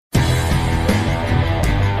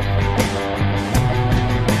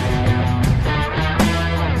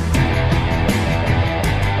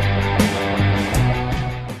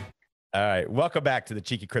right. Welcome back to the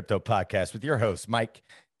Cheeky Crypto Podcast with your hosts, Mike,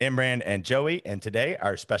 Imran, and Joey. And today,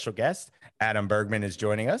 our special guest, Adam Bergman, is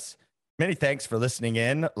joining us. Many thanks for listening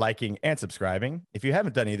in, liking, and subscribing. If you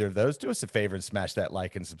haven't done either of those, do us a favor and smash that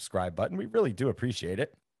like and subscribe button. We really do appreciate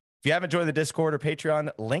it. If you haven't joined the Discord or Patreon,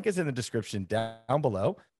 link is in the description down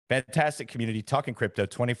below. Fantastic community talking crypto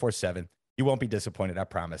 24/7. You won't be disappointed, I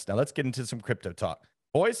promise. Now let's get into some crypto talk.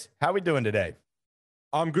 Boys, how we doing today?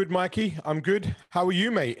 I'm good, Mikey. I'm good. How are you,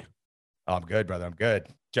 mate? Oh, I'm good, brother. I'm good.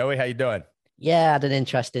 Joey, how you doing? Yeah, I had an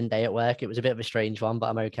interesting day at work. It was a bit of a strange one, but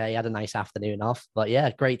I'm okay. I had a nice afternoon off. But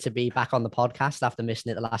yeah, great to be back on the podcast after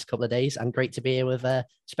missing it the last couple of days, and great to be here with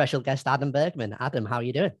special guest Adam Bergman. Adam, how are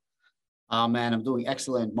you doing? Oh man, I'm doing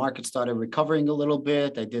excellent. Market started recovering a little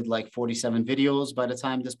bit. I did like 47 videos by the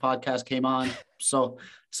time this podcast came on. So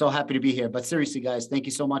happy to be here. But seriously, guys, thank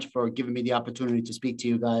you so much for giving me the opportunity to speak to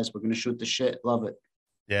you guys. We're gonna shoot the shit. Love it.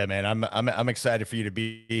 Yeah, man. I'm excited for you to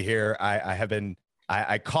be here.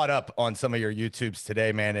 I caught up on some of your YouTubes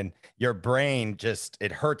today, man, and your brain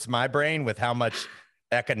it hurts my brain with how much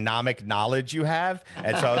economic knowledge you have.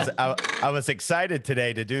 And so I was excited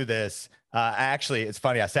today to do this. Actually, it's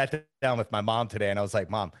funny. I sat down with my mom today and I was like,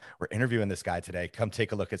 Mom, we're interviewing this guy today. Come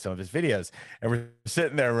take a look at some of his videos. And we're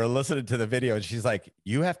sitting there, we're listening to the video. And she's like,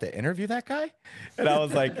 you have to interview that guy? And I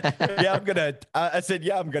was like, yeah, I said,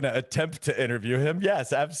 yeah, I'm going to attempt to interview him.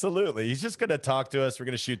 Yes, absolutely. He's just going to talk to us. We're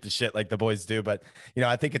going to shoot the shit like the boys do. But,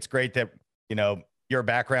 I think it's great that, your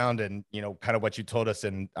background and, kind of what you told us,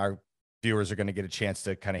 and our viewers are going to get a chance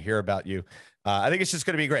to kind of hear about you. I think it's just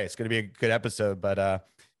going to be great. It's going to be a good episode, but,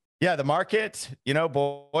 yeah, the market,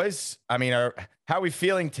 boys, how are we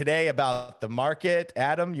feeling today about the market?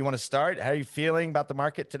 Adam, you want to start? How are you feeling about the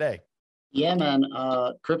market today? Yeah, man.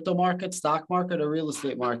 Crypto market, stock market, or real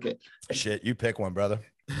estate market? Shit, you pick one, brother.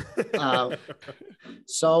 I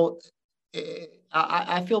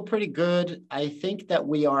feel pretty good. I think that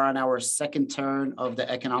we are on our second turn of the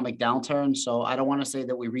economic downturn. So I don't want to say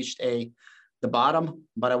that we reached the bottom,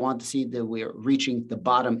 but I want to see that we're reaching the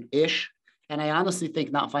bottom-ish. And I honestly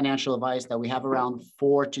think, not financial advice, that we have around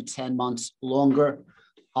 4 to 10 months longer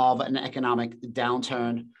of an economic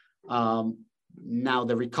downturn. Now,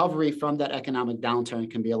 the recovery from that economic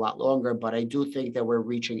downturn can be a lot longer, but I do think that we're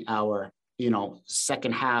reaching our,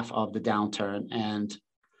 second half of the downturn. And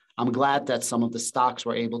I'm glad that some of the stocks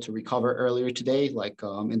were able to recover earlier today. Like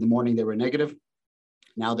in the morning, they were negative.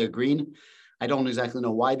 Now they're green. I don't exactly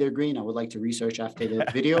know why they're green. I would like to research after the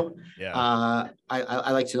video. Yeah.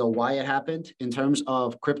 I like to know why it happened. In terms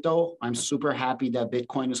of crypto, I'm super happy that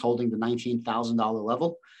Bitcoin is holding the $19,000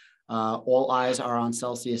 level. All eyes are on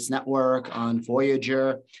Celsius Network, on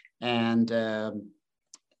Voyager, and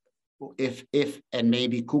if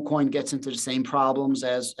maybe KuCoin gets into the same problems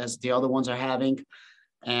as the other ones are having.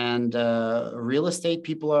 And real estate,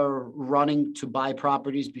 people are running to buy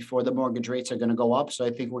properties before the mortgage rates are going to go up. So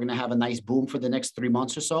I think we're going to have a nice boom for the next 3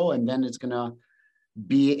 months or so. And then it's going to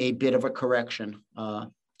be a bit of a correction.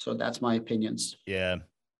 So that's my opinions. Yeah.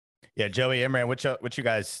 Yeah. Joey, Imran, what you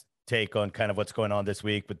guys take on kind of what's going on this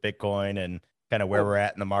week with Bitcoin and kind of where we're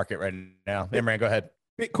at in the market right now? Imran, go ahead.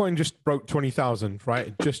 Bitcoin just broke 20,000,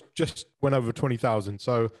 right? Just went over 20,000.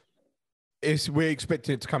 So we're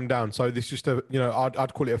expecting it to come down. So this is just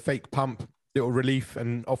I'd call it a fake pump, little relief,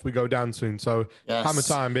 and off we go down soon. So yes. Hammer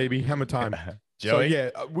time, baby, hammer time. Joey? So yeah,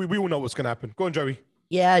 we all know what's going to happen. Go on, Joey.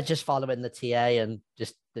 Yeah, just following the TA and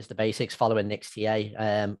just the basics, following Nick's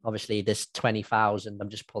TA. Obviously, this 20,000, I'm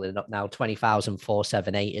just pulling it up now,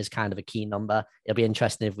 20,478 is kind of a key number. It'll be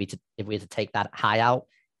interesting if we were to take that high out.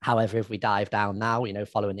 However, if we dive down now,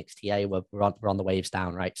 following XTA, we're on the waves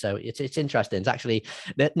down, right? So it's interesting. It's actually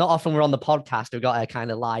not often we're on the podcast. We've got a kind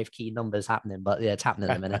of live key numbers happening, but yeah, it's happening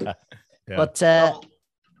in a minute. Yeah. But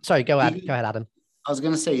sorry, go ahead, Adam. I was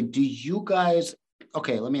gonna say, do you guys?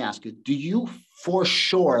 Okay, let me ask you. Do you for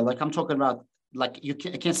sure? Like I'm talking about, like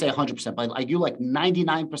I can't say 100%, but are you like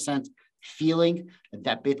 99% feeling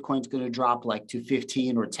that Bitcoin's gonna drop like to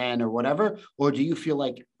 15 or 10 or whatever, or do you feel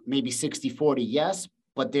like maybe 60-40? Yes.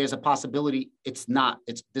 But there's a possibility it's not.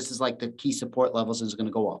 This is like the key support levels and it's going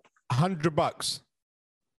to go up. $100.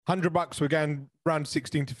 We're going around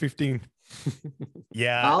 16 to 15.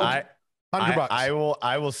 Yeah, $100.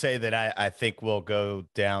 I will say that I think we'll go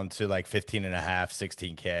down to like 15 and a half,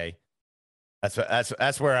 16K.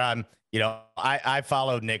 That's where I'm. I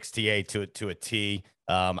follow Nick's TA to a T.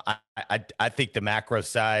 I think the macro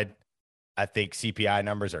side. I think CPI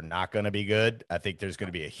numbers are not going to be good. I think there's going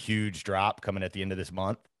to be a huge drop coming at the end of this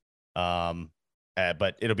month.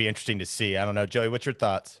 But it'll be interesting to see. I don't know, Joey, what's your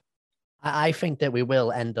thoughts? I think that we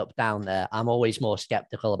will end up down there. I'm always more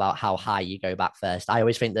skeptical about how high you go back first. I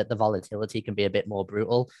always think that the volatility can be a bit more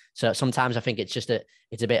brutal. So sometimes I think it's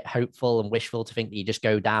a bit hopeful and wishful to think that you just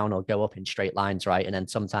go down or go up in straight lines, right? And then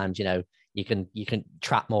sometimes, you can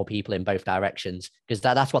trap more people in both directions, because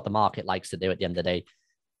that's what the market likes to do at the end of the day.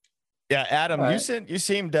 Yeah, Adam, Right.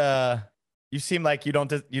 you seem like you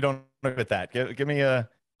don't agree with that. Give me a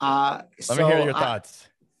let me hear your thoughts.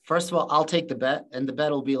 First of all, I'll take the bet, and the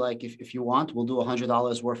bet will be like, if you want, we'll do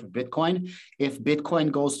 $100 worth of Bitcoin. If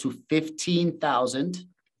Bitcoin goes to 15,000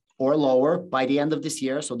 or lower by the end of this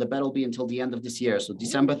year, so the bet will be until the end of this year. So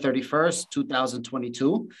December 31st,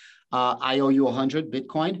 2022, I owe you 100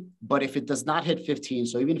 Bitcoin. But if it does not hit 15,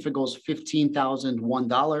 so even if it goes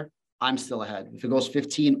 $15,001, I'm still ahead. If it goes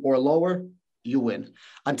 15 or lower, you win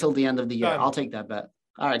until the end of the year. Done. I'll take that bet.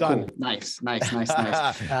 All right, Done. cool. Nice.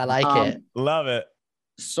 I like it. Love it.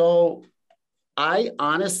 So I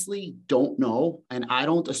honestly don't know, and I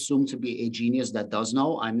don't assume to be a genius that does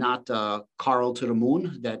know. I'm not Carl to the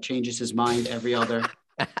moon that changes his mind every other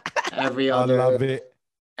I love it.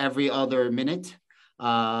 every other minute.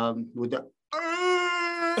 With the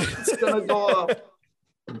it's gonna go up.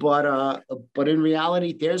 But in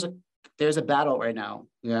reality, there's a battle right now.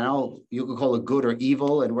 You could call it good or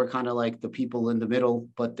evil, and we're kind of like the people in the middle.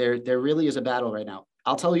 But there really is a battle right now.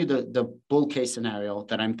 I'll tell you the bull case scenario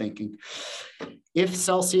that I'm thinking. If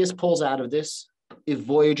Celsius pulls out of this, if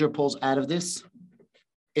Voyager pulls out of this,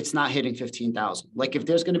 it's not hitting 15,000. Like if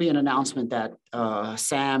there's going to be an announcement that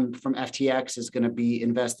Sam from FTX is going to be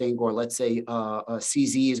investing, or let's say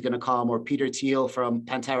CZ is going to come, or Peter Thiel from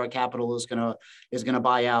Pantera Capital is going to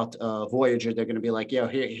buy out Voyager. They're going to be like, yeah,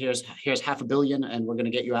 here's $500 million, and we're going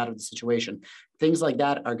to get you out of the situation. Things like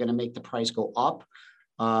that are going to make the price go up.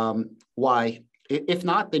 Why? If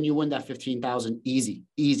not, then you win that 15,000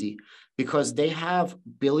 easy, because they have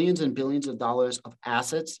billions and billions of dollars of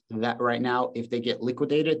assets that right now, if they get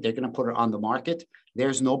liquidated, they're going to put it on the market.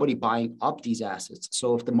 There's nobody buying up these assets.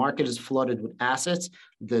 So if the market is flooded with assets,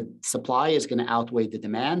 the supply is going to outweigh the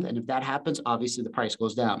demand. And if that happens, obviously the price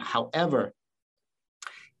goes down. However,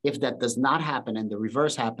 if that does not happen and the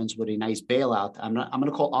reverse happens with a nice bailout, I'm going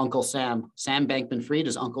to call Uncle Sam. Sam Bankman-Fried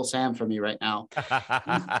is Uncle Sam for me right now.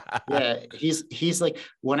 Yeah, he's like,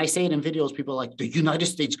 when I say it in videos, people are like, the United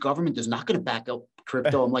States government is not going to back up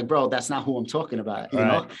crypto. I'm like, bro, that's not who I'm talking about, you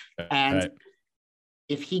know? And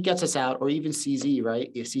if he gets us out, or even CZ, right?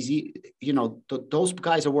 If CZ, those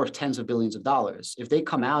guys are worth tens of billions of dollars. If they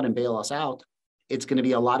come out and bail us out, it's going to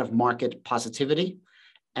be a lot of market positivity.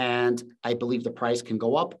 And I believe the price can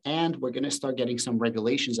go up, and we're going to start getting some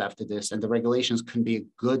regulations after this. And the regulations can be a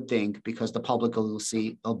good thing, because the public will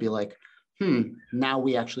see, they'll be like, now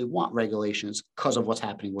we actually want regulations because of what's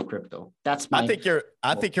happening with crypto. That's my.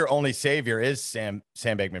 I think your only savior is Sam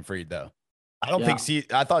Bankman-Fried, though. I don't think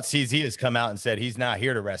I thought CZ has come out and said he's not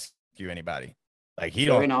here to rescue anybody. Like he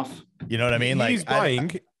Fair don't. enough. You know what I mean?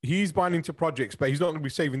 He's buying into projects, but he's not going to be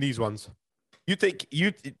saving these ones. You think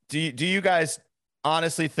do you guys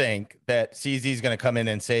honestly think that CZ is going to come in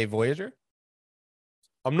and save Voyager?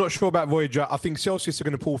 I'm not sure about Voyager. I think Celsius are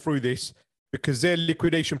going to pull through this, because their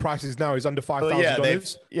liquidation prices now is under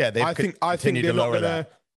 $5,000. I think they're not going to.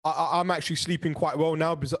 I'm actually sleeping quite well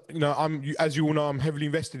now, because as you all know, I'm heavily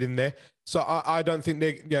invested in there. So I don't think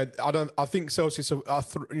they. Yeah, I think Celsius are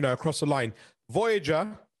across the line.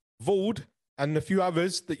 Voyager, Vold, and a few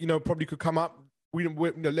others that probably could come up.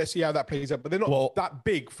 Let's see how that plays out. But they're not that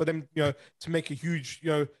big for them, to make a huge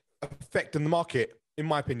effect in the market, in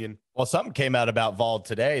my opinion. Well, something came out about Vold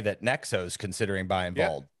today that Nexo's considering buying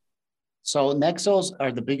Vold. So Nexos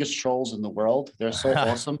are the biggest trolls in the world. They're so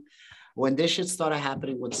awesome. When this shit started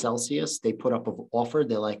happening with Celsius, they put up an offer.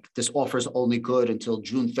 They're like, this offer is only good until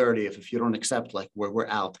June 30th. If you don't accept, like, we're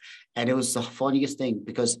out. And it was the funniest thing,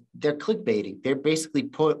 because they're clickbaiting. They're basically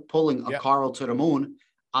pulling a Carl to the moon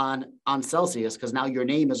on Celsius, because now your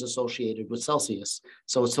name is associated with Celsius.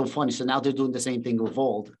 So it's so funny. So now they're doing the same thing with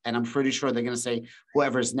Vold. And I'm pretty sure they're going to say,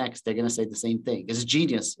 whoever's next, they're going to say the same thing. It's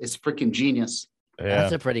genius. It's freaking genius. Yeah.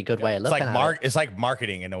 That's a pretty good way of looking at it. It's like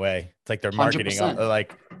marketing in a way. It's like they're marketing. 100%.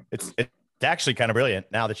 Like it's actually kind of brilliant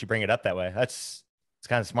now that you bring it up that way. It's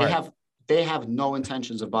kind of smart. They have no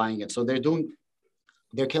intentions of buying it. So they're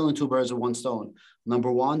killing two birds with one stone.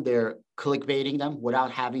 Number one, they're clickbaiting them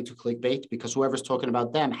without having to clickbait, because whoever's talking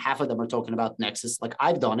about them, half of them are talking about Nexus. Like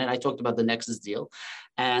I've done it. I talked about the Nexus deal.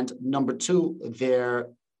 And number two, they're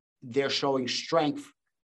showing strength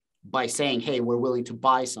by saying, hey, we're willing to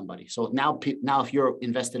buy somebody. So now if you're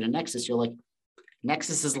invested in Nexus, you're like,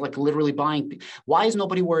 Nexus is like literally buying. Why is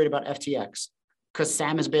nobody worried about FTX? because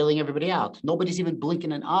Sam is bailing everybody out. Nobody's even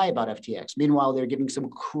blinking an eye about FTX. Meanwhile, they're giving some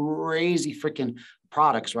crazy freaking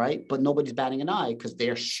products, right? But nobody's batting an eye because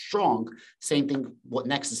they're strong. Same thing what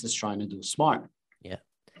Nexus is trying to do. Smart. Yeah.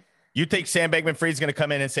 You think Sam Bankman-Fried is going to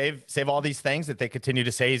come in and save all these things that they continue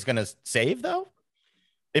to say he's going to save, though?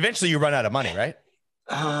 Eventually, you run out of money, right?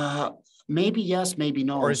 Maybe yes, maybe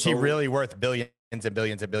no. Or is he really worth billions and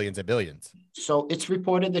billions and billions and billions? So it's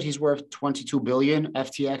reported that he's worth 22 billion.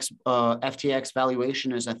 FTX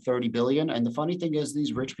valuation is at 30 billion. And the funny thing is,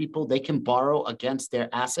 these rich people, they can borrow against their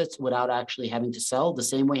assets without actually having to sell. The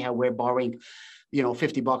same way how we're borrowing,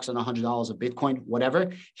 $50 and $100 of Bitcoin,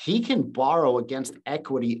 whatever. He can borrow against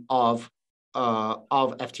equity of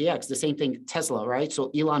FTX. The same thing, Tesla, right?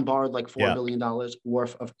 So Elon borrowed like $4 billion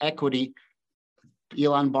worth of equity.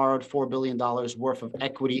 Elon borrowed $4 billion worth of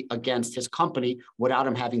equity against his company without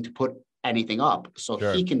him having to put anything up. So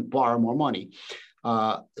he can borrow more money.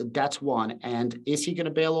 That's one. And is he going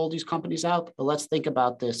to bail all these companies out? Well, let's think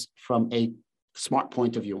about this from a smart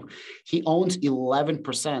point of view. He owns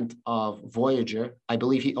 11% of Voyager. I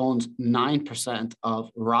believe he owns 9% of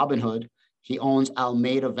Robinhood. He owns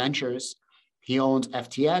Alameda Ventures. He owns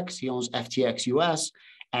FTX. He owns FTX US.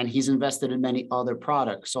 And he's invested in many other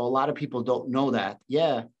products. So a lot of people don't know that.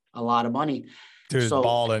 Yeah, a lot of money. Dude's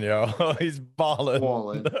balling, yo. He's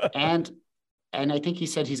balling. And I think he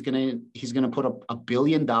said he's gonna put up $1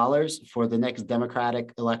 billion for the next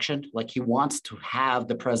Democratic election. Like he wants to have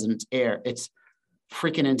the president's heir. It's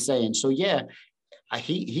freaking insane. So yeah,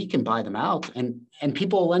 he can buy them out, and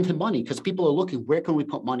people will lend him money because people are looking, where can we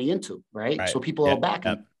put money into, right? So people are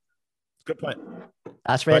backing. Good point.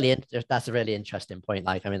 That's a really interesting point.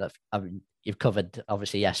 Like, you've covered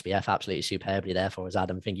obviously SBF absolutely superbly there for us,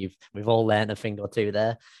 Adam. I think we've all learned a thing or two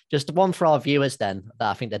there. Just one for our viewers then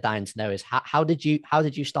that I think they're dying to know is how did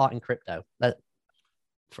you start in crypto?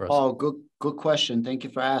 For us. Oh, good question. Thank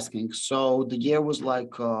you for asking. So the year was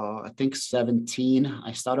like I think 17.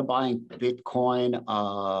 I started buying Bitcoin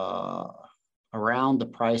around the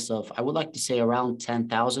price of, I would like to say around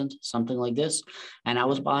 10,000, something like this. And I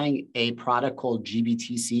was buying a product called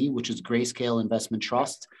GBTC, which is Grayscale Investment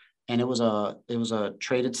Trust. And it was a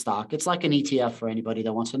traded stock. It's like an ETF for anybody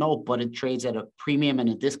that wants to know, but it trades at a premium and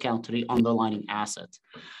a discount to the underlying asset.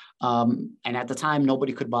 And at the time,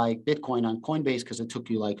 nobody could buy Bitcoin on Coinbase because it took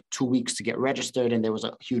you like 2 weeks to get registered and there was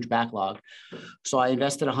a huge backlog. So I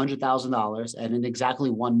invested $100,000, and in exactly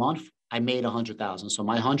 1 month, I made 100,000. So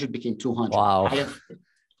my 100 became 200. Wow.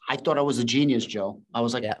 I thought I was a genius, Joe. I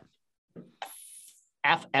was like,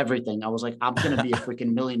 F everything. I was like, I'm going to be a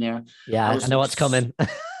freaking millionaire. Yeah, I know what's coming.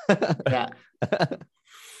 Yeah.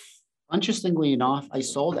 Interestingly enough, I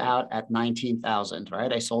sold out at 19,000,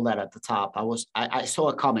 right? I sold that at the top. I saw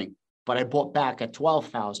it coming, but I bought back at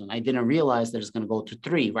 12,000. I didn't realize that it's going to go to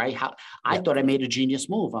 3, right? I thought I made a genius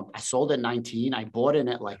move. I sold at 19. I bought in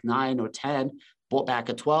at like 9 or 10, bought back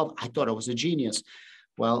at 12. I thought I was a genius.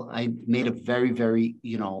 Well, I made a very, very,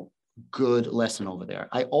 good lesson over there.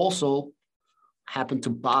 I also happened to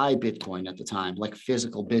buy Bitcoin at the time, like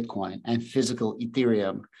physical Bitcoin and physical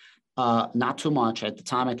Ethereum. Not too much at the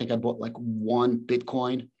time. I think I bought like 1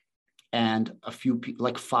 Bitcoin and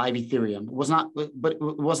like 5 Ethereum. It was not, but it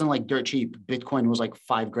wasn't like dirt cheap. Bitcoin was like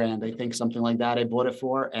 $5,000, I think, something like that. I bought it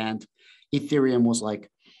for, and Ethereum was like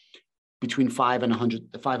between $500 and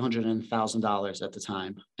 $1,000 at the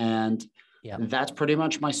time. And that's pretty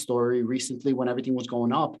much my story. Recently, when everything was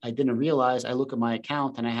going up, I didn't realize, I look at my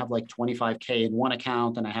account and I have like 25K in one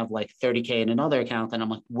account and I have like 30K in another account. And I'm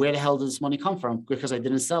like, where the hell did this money come from? Because I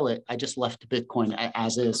didn't sell it. I just left Bitcoin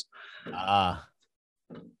as is. That's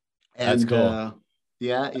cool.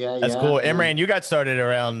 That's cool. Imran, you got started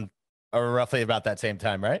around roughly about that same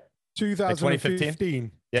time, right?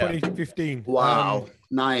 2015. Yeah. 2015. Wow.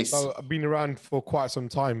 Nice. So I've been around for quite some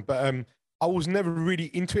time, but I was never really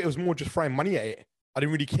into it. It was more just throwing money at it. I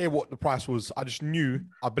didn't really care what the price was. I just knew,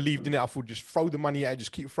 I believed in it. I thought just throw the money at it,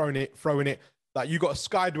 just keep throwing it. Like you got a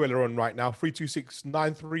Sky Dweller on right now,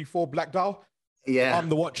 326934 Black Dial. Yeah. I'm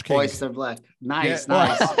the watch king. Oyster Black. Nice.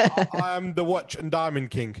 I am the watch and diamond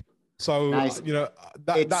king. So, nice.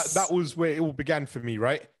 That was where it all began for me,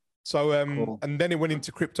 right? So, cool. And then it went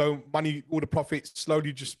into crypto, money, all the profits,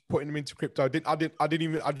 slowly just putting them into crypto.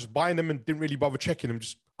 I just buying them and didn't really bother checking them,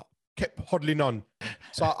 just kept hodling on.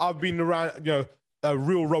 So I've been around, a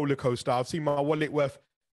real roller coaster. I've seen my wallet worth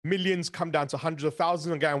millions come down to hundreds of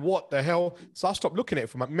thousands and going, what the hell? So I stopped looking at it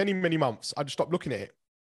for many, many months. I just stopped looking at it.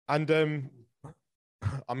 And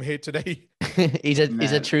I'm here today. He's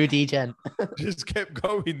a true degen. Just kept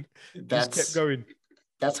going.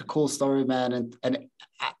 that's a cool story, man. And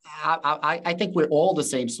I think we're all the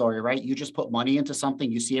same story, right? You just put money into something,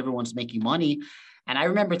 you see everyone's making money. And I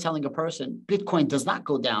remember telling a person, Bitcoin does not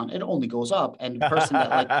go down, it only goes up. And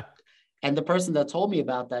the person that told me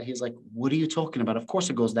about that, he's like, what are you talking about? Of course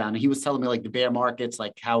it goes down. And he was telling me like the bear markets,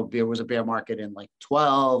 like how there was a bear market in like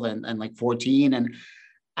 12 and like 14. And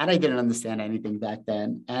I didn't understand anything back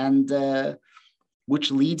then. And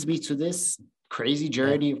which leads me to this crazy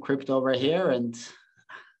journey of crypto right here and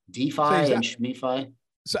DeFi and ShMeFi.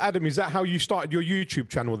 So Adam, is that how you started your YouTube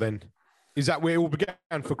channel then? Is that where it all began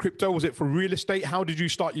for crypto? Was it for real estate? How did you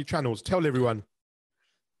start your channels? Tell everyone.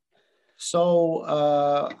 So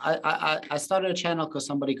I started a channel because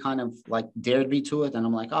somebody kind of like dared me to it, and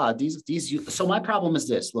I'm like, these. So my problem is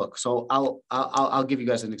this. Look, so I'll give you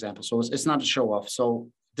guys an example. So it's not a show off. So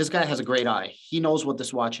this guy has a great eye. He knows what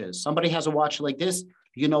this watch is. Somebody has a watch like this.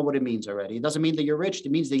 You know what it means already. It doesn't mean that you're rich.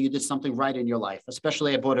 It means that you did something right in your life,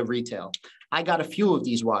 especially I bought at retail. I got a few of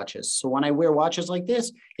these watches. So when I wear watches like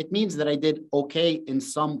this, it means that I did okay in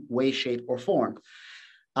some way, shape, or form.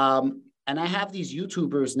 And I have these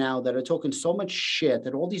YouTubers now that are talking so much shit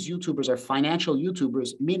that all these YouTubers are financial YouTubers.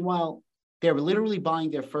 Meanwhile, they're literally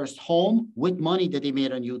buying their first home with money that they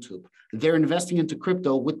made on YouTube. They're investing into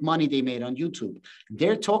crypto with money they made on YouTube.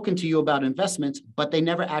 They're talking to you about investments, but they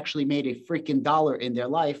never actually made a freaking dollar in their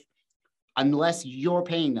life unless you're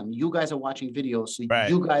paying them. You guys are watching videos, so right.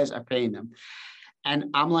 You guys are paying them. And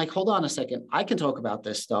I'm like, hold on a second. I can talk about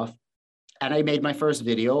this stuff. And I made my first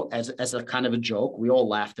video as a kind of a joke. We all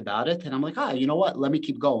laughed about it. And I'm like, you know what? Let me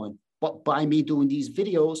keep going. But by me doing these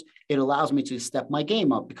videos, it allows me to step my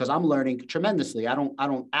game up because I'm learning tremendously. I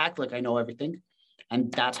don't act like I know everything.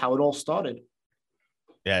 And that's how it all started.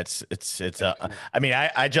 Yeah, I mean,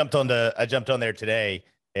 I jumped on there today,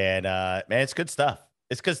 and man, it's good stuff.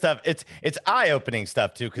 It's good stuff. It's eye-opening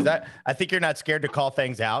stuff too, because I think you're not scared to call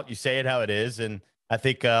things out. You say it how it is, and I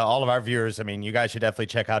think all of our viewers, I mean, you guys should definitely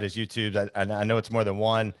check out his YouTube. I know it's more than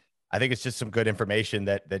one. I think it's just some good information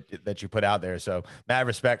that you put out there. So mad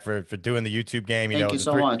respect for doing the YouTube game. Thank you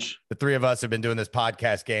so much. The three of us have been doing this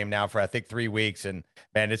podcast game now for I think 3 weeks, and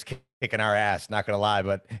man, it's kicking our ass. Not gonna lie,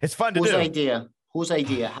 but it's fun to do. Whose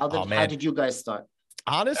idea? How did you guys start?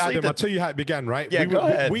 Honestly, Adam, I'll tell you how it began. Right? Yeah, go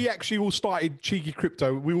ahead. We actually all started Cheeky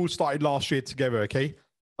Crypto. We all started last year together. Okay.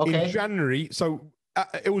 In January, so.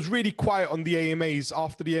 It was really quiet on the AMAs.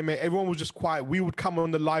 After the AMA, everyone was just quiet. We would come on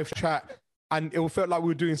the live chat and it felt like we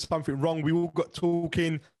were doing something wrong. We all got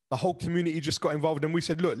talking. The whole community just got involved. And we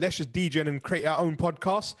said, look, let's just DJ and create our own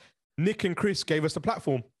podcast. Nick and Chris gave us the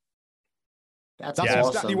platform. That's awesome.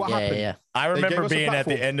 Exactly what happened. Yeah. I remember being at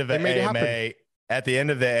the end of the AMA. At the end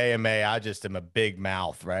of the AMA, I just am a big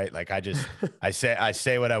mouth, right? Like I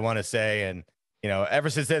say what I want to say. And, ever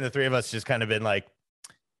since then, the three of us just kind of been like,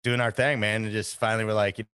 doing our thing, man. And just finally we're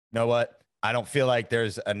like, you know what? I don't feel like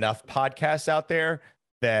there's enough podcasts out there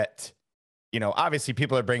that, obviously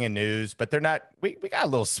people are bringing news, but they're not, we got a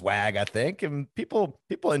little swag, I think. And people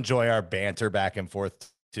enjoy our banter back and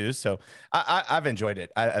forth too. So I've enjoyed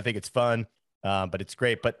it. I think it's fun, but it's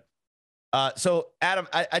great. But so Adam,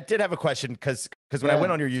 I did have a question because when I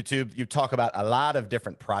went on your YouTube, you talk about a lot of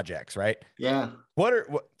different projects, right? Yeah.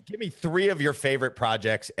 Give me 3 of your favorite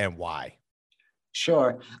projects and why.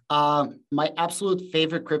 Sure. My absolute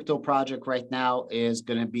favorite crypto project right now is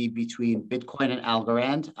going to be between Bitcoin and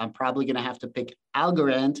Algorand. I'm probably going to have to pick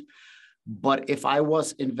Algorand, but if I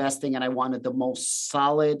was investing and I wanted the most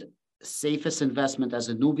solid, safest investment as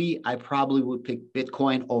a newbie, I probably would pick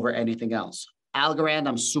Bitcoin over anything else. Algorand,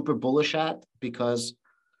 I'm super bullish at because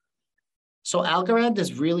Algorand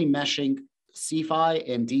is really meshing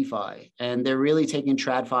CeFi and DeFi, and they're really taking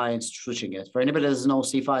TradFi and switching it. For anybody that doesn't know,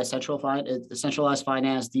 CeFi is centralized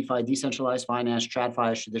finance, DeFi, decentralized finance,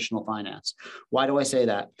 TradFi is traditional finance. Why do I say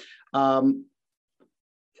that?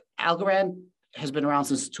 Algorand has been around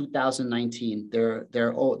since 2019.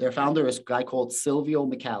 Their founder is a guy called Silvio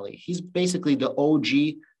Micali. He's basically the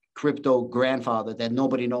OG crypto grandfather that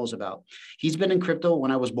nobody knows about. He's been in crypto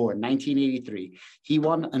when I was born, 1983. He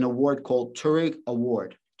won an award called Turing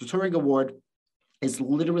Award. The Turing Award is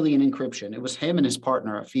literally an encryption. It was him and his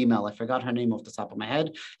partner, a female. I forgot her name off the top of my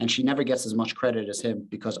head, and she never gets as much credit as him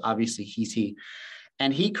because obviously he's he.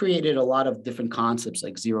 And he created a lot of different concepts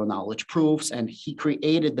like zero knowledge proofs, and he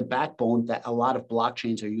created the backbone that a lot of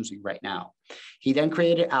blockchains are using right now. He then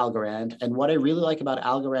created Algorand, and what I really like about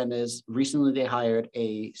Algorand is recently they hired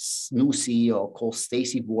a new CEO called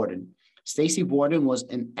Stacey Borden. Stacey Borden was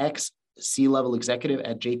an C-level executive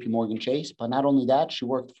at JP Morgan Chase. But not only that, she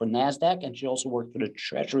worked for NASDAQ and she also worked for the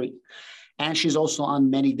Treasury. And she's also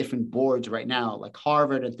on many different boards right now, like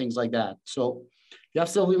Harvard and things like that. So You have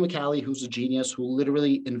Sylvia McCallie, who's a genius, who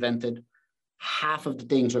literally invented half of the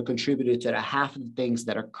things or contributed to the half of the things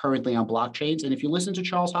that are currently on blockchains. And if you listen to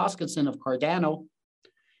Charles Hoskinson of Cardano,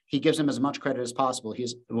 he gives him as much credit as possible.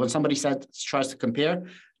 When somebody tries to compare,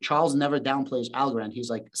 Charles never downplays Algorand. He's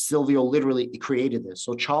like, Silvio literally created this.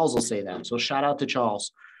 So Charles will say that. So shout out to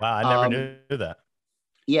Charles. Wow, I never knew that.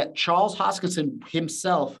 Yeah, Charles Hoskinson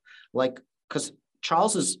himself, because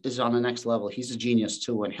Charles is on the next level. He's a genius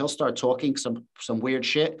too. And he'll start talking some weird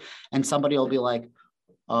shit. And somebody will be like,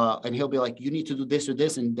 and he'll be like, you need to do this or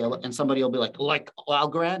this. And somebody will be like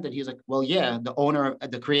Algorand. And he's like, well, yeah,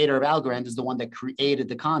 the creator of Algorand is the one that created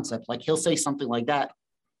the concept. Like he'll say something like that.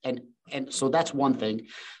 And so that's one thing.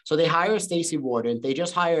 So they hire Stacy Warden. They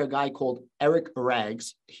just hire a guy called Eric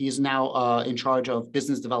Rags. He's now in charge of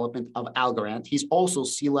business development of Algorand. He's also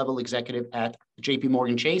C-level executive at JP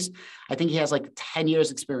Morgan Chase. I think he has like 10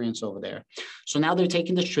 years experience over there. So now they're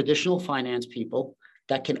taking the traditional finance people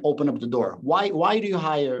that can open up the door. Why do you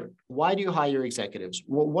hire executives?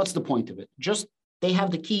 What's the point of it? Just they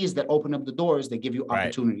have the keys that open up the doors. They give you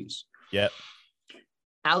opportunities. Yeah.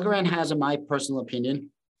 Algorand has, in my personal opinion,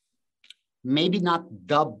 maybe not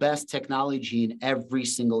the best technology in every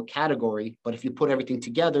single category, but if you put everything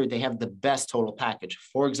together, they have the best total package.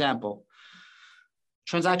 For example,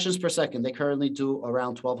 transactions per second. They currently do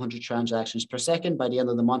around 1,200 transactions per second. By the end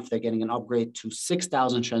of the month, they're getting an upgrade to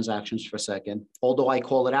 6,000 transactions per second. Although I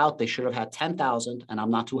call it out, they should have had 10,000, and I'm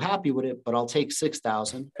not too happy with it, but I'll take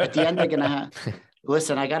 6,000. At the end, they're going to have,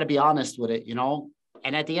 listen, I got to be honest with it,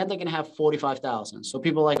 and at the end, they're going to have 45,000. So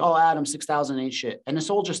people are like, oh, Adam, 6,000 ain't shit. And it's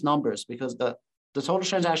all just numbers because the total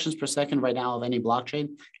transactions per second right now of any blockchain,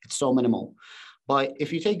 it's so minimal. But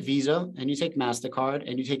if you take Visa and you take MasterCard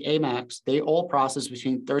and you take Amex, they all process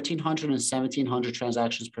between 1,300 and 1,700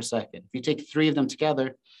 transactions per second. If you take three of them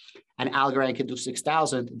together and Algorand can do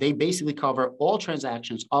 6,000, they basically cover all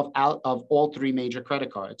transactions of all three major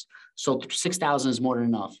credit cards. So 6,000 is more than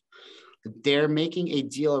enough. They're making a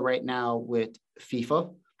deal right now with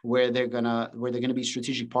FIFA where they're gonna be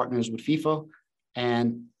strategic partners with FIFA,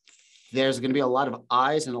 and there's gonna be a lot of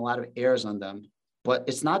eyes and a lot of ears on them. But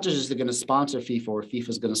it's not just they're going to sponsor FIFA or FIFA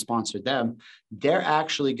is going to sponsor them. They're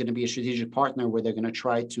actually going to be a strategic partner where they're going to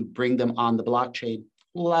try to bring them on the blockchain.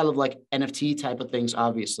 A lot of like NFT type of things,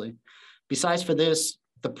 obviously. Besides for this,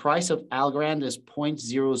 the price of Algorand is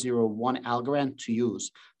 0.001 Algorand to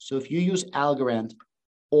use. So if you use Algorand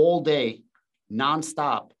all day,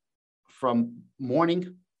 nonstop, from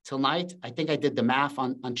morning till night, I think I did the math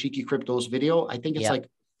on Cheeky Crypto's video. I think it's like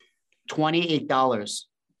 $28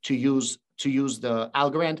 to use the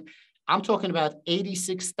Algorand. I'm talking about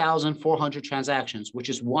 86,400 transactions, which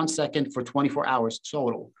is 1 second for 24 hours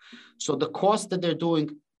total. So the cost that they're doing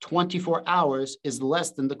 24 hours is less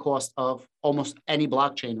than the cost of almost any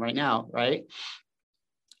blockchain right now, right?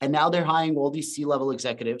 And now they're hiring all these C-level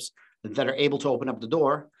executives that are able to open up the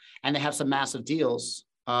door, and they have some massive deals.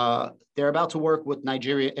 They're about to work with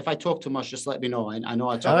Nigeria. If I talk too much, just let me know. I know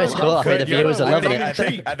I talk. Oh, it's cool. I think the viewers are loving it. I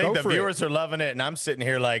think the viewers are loving it, and I'm sitting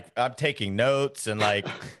here like I'm taking notes and like.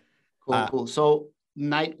 Cool. So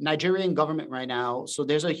Nigerian government right now. So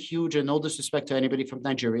there's a huge, and no disrespect to anybody from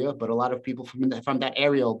Nigeria, but a lot of people from that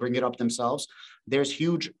area will bring it up themselves. There's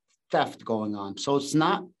huge theft going on. So it's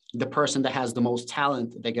not the person that has the most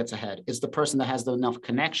talent that gets ahead. It's the person that has enough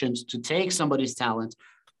connections to take somebody's talent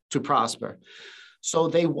to prosper. So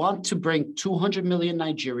they want to bring 200 million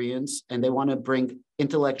Nigerians, and they want to bring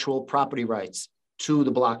intellectual property rights to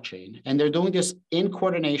the blockchain. And they're doing this in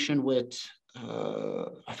coordination with,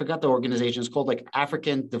 I forgot the organization. It's called like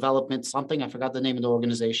African Development something. I forgot the name of the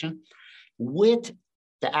organization, with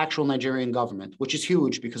the actual Nigerian government, which is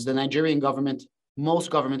huge because the Nigerian government,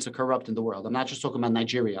 most governments are corrupt in the world. I'm not just talking about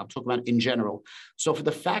Nigeria. I'm talking about in general. So for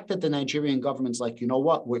the fact that the Nigerian government's like, you know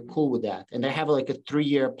what, we're cool with that. And they have like a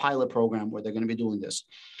 3-year pilot program where they're going to be doing this.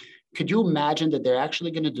 Could you imagine that they're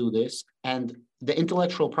actually going to do this? And the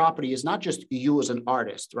intellectual property is not just you as an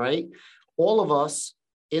artist, right? All of us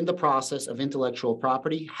in the process of intellectual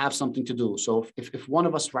property have something to do. So if one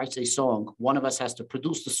of us writes a song, one of us has to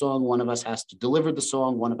produce the song, one of us has to deliver the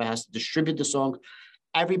song, one of us has to distribute the song.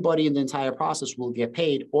 Everybody in the entire process will get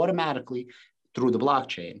paid automatically through the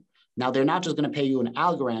blockchain. Now, they're not just going to pay you an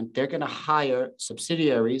Algorand. They're going to hire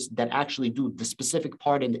subsidiaries that actually do the specific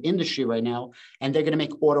part in the industry right now, and they're going to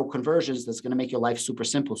make auto conversions that's going to make your life super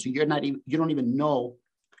simple. So you don't even know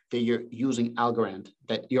that you're using Algorand,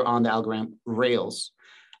 that you're on the Algorand rails.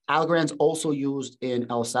 Algorand's also used in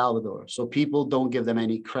El Salvador, so people don't give them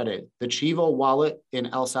any credit. The Chivo wallet in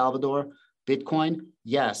El Salvador, Bitcoin,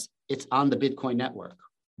 yes, it's on the Bitcoin network,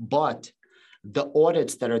 but the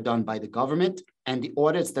audits that are done by the government and the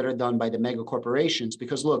audits that are done by the mega corporations.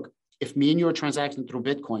 Because look, if me and you are transacting through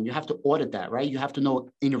Bitcoin, you have to audit that, right? You have to know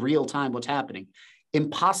in real time what's happening.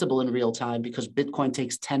 Impossible in real time because Bitcoin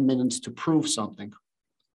takes 10 minutes to prove something.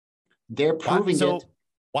 They're proving it.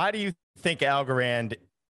 Why do you think Algorand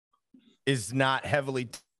is not heavily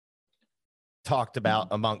talked about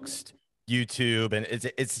amongst YouTube? And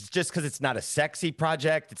it's just because it's not a sexy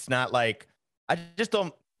project. It's not like, I just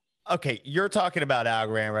don't. Okay, you're talking about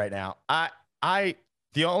Algorand right now.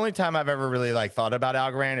 The only time I've ever really like thought about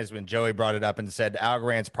Algorand is when Joey brought it up and said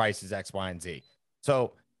Algorand's price is X, Y, and Z.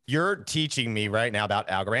 So you're teaching me right now about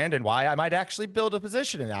Algorand and why I might actually build a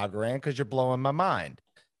position in Algorand because you're blowing my mind.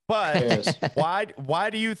 But why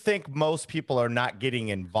do you think most people are not getting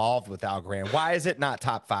involved with Algorand? Why is it not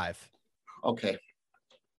top 5? Okay,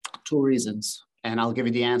 2 reasons. And I'll give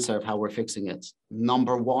you the answer of how we're fixing it.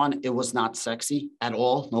 Number 1, it was not sexy at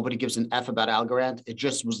all. Nobody gives an F about Algorand. It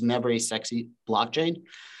just was never a sexy blockchain.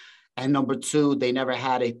 And number 2, they never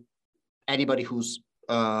had anybody who's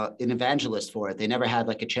an evangelist for it. They never had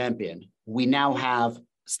like a champion. We now have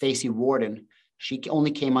Stacey Warden. She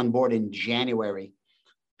only came on board in January.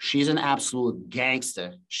 She's an absolute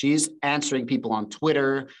gangster. She's answering people on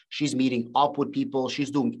Twitter. She's meeting up with people. She's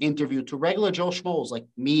doing interviews to regular Joe Schmoes like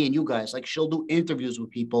me and you guys. Like she'll do interviews with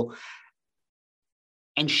people.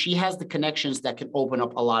 And she has the connections that can open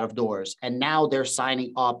up a lot of doors. And now they're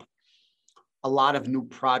signing up a lot of new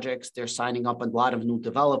projects. They're signing up a lot of new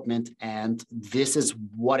development. And this is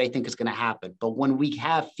what I think is going to happen. But when we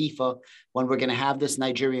have FIFA, when we're going to have this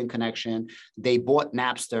Nigerian connection, they bought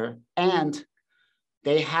Napster and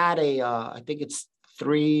they had I think it's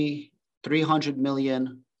 300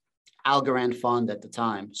 million Algorand fund at the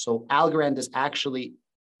time. So Algorand is actually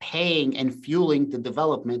paying and fueling the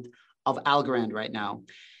development of Algorand right now.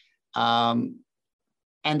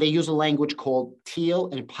 And they use a language called Teal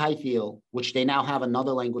and Python, which they now have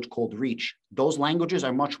another language called Reach. Those languages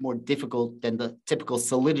are much more difficult than the typical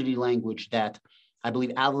Solidity language that I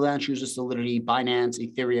believe Avalanche uses Solidity, Binance,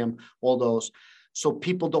 Ethereum, all those. So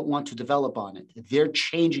people don't want to develop on it. They're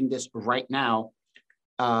changing this right now.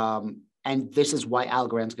 And this is why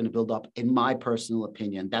Algorand's going to build up, in my personal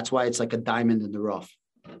opinion. That's why it's like a diamond in the rough.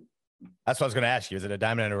 That's what I was going to ask you. Is it a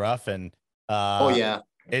diamond in the rough? And oh, yeah.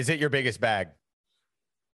 Is it your biggest bag?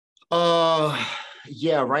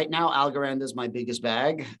 Yeah, right now, Algorand is my biggest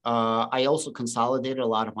bag. I also consolidated a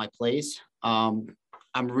lot of my plays.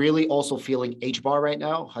 I'm really also feeling HBAR right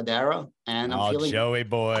now, Hedera, and I'm feeling Joey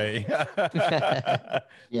boy.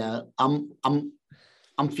 Yeah,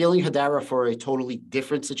 I'm feeling Hedera for a totally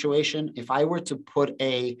different situation. If I were to put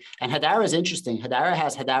and Hedera is interesting. Hedera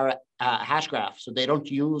has Hedera Hashgraph, so they don't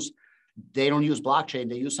use blockchain.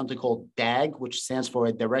 They use something called DAG, which stands for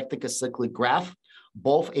a Dialectic Acyclic Graph.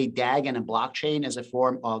 Both a DAG and a blockchain is a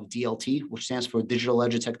form of DLT, which stands for Digital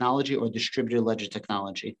Ledger Technology or Distributed Ledger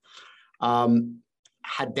Technology.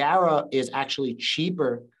 Hedera is actually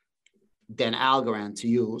cheaper than Algorand to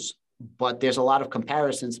use, but there's a lot of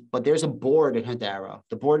comparisons. But there's a board in Hedera.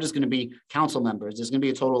 The board is going to be council members. There's going to be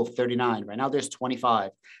a total of 39. Right now, there's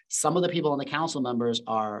 25. Some of the people on the council members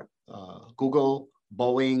are Google,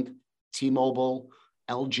 Boeing, T-Mobile,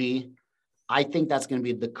 LG. I think that's going to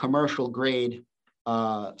be the commercial grade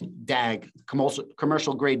DAG,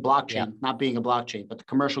 commercial grade blockchain, not being a blockchain, but the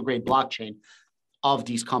commercial grade blockchain of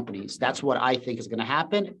these companies. That's what I think is going to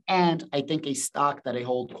happen. And I think a stock that I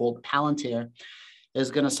hold called Palantir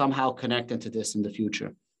is going to somehow connect into this in the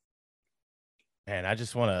future. And I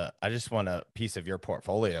just want a piece of your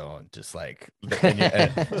portfolio and just like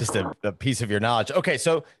just a piece of your knowledge. Okay.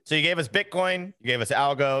 So you gave us Bitcoin, you gave us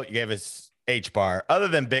Algo, you gave us HBAR. Other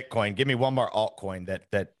than Bitcoin, give me one more altcoin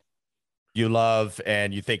that you love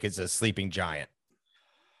and you think is a sleeping giant.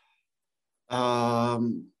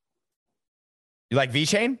 You like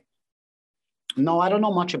VeChain? No, I don't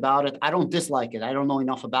know much about it. I don't dislike it. I don't know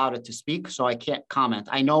enough about it to speak, so I can't comment.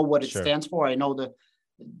 I know what it stands for. I know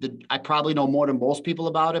I probably know more than most people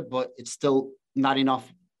about it, but it's still not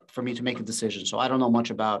enough for me to make a decision. So I don't know much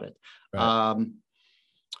about it. Right.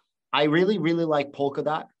 I really, really like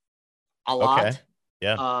Polkadot a lot. Okay.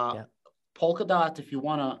 Yeah. Polkadot, if you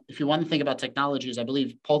want to think about technologies, I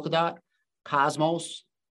believe Polkadot, Cosmos,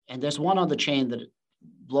 and there's one other chain that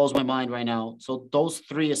blows my mind right now. So those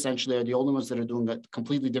 3 essentially are the only ones that are doing a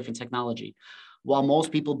completely different technology. While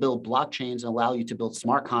most people build blockchains and allow you to build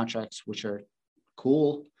smart contracts, which are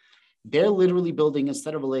cool, they're literally building,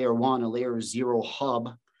 instead of a layer 1, a layer 0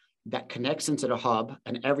 hub that connects into the hub,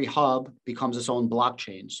 and every hub becomes its own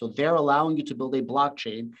blockchain. So they're allowing you to build a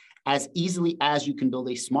blockchain as easily as you can build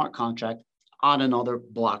a smart contract on another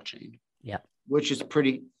blockchain. Yeah. which is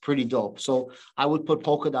pretty dope. So I would put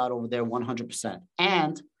Polkadot over there 100%.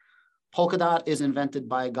 And Polkadot is invented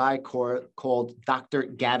by a guy called Dr.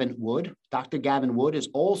 Gavin Wood. Dr. Gavin Wood is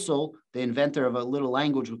also the inventor of a little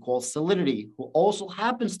language we call Solidity, who also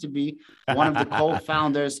happens to be one of the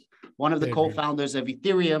co-founders of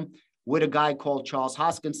Ethereum, with a guy called Charles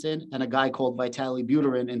Hoskinson and a guy called Vitaly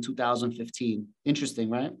Buterin in 2015. Interesting,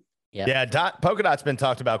 right? Yeah. Polkadot's been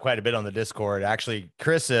talked about quite a bit on the Discord. Actually,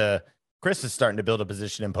 Chris is starting to build a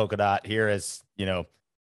position in Polkadot here, as you know,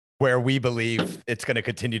 where we believe it's going to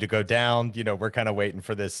continue to go down. You know, we're kind of waiting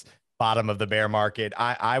for this bottom of the bear market.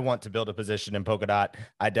 I want to build a position in Polkadot.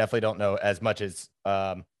 I definitely don't know as much as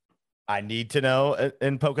I need to know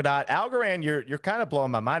in Polkadot. Algorand, you're kind of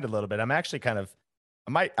blowing my mind a little bit. I'm actually kind of,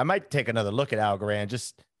 I might take another look at Algorand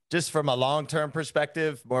just from a long-term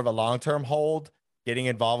perspective, more of a long-term hold. Getting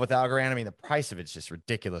involved with Algorand, I mean, the price of it's just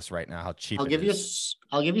ridiculous right now. How cheap I'll give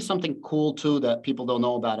you something cool too that people don't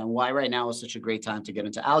know about, and why right now is such a great time to get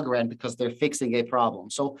into Algorand, because they're fixing a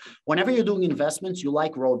problem. So whenever you're doing investments, you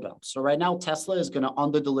like road bumps. So right now, Tesla is going to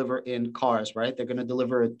under-deliver in cars, right? They're going to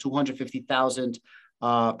deliver 250,000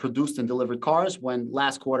 produced and delivered cars, when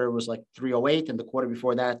last quarter was like 308, and the quarter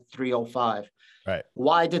before that 305. Right.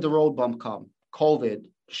 Why did the road bump come? COVID,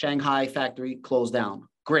 Shanghai factory closed down.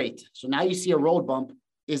 Great. So now you see a road bump.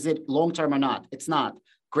 Is it long-term or not? It's not.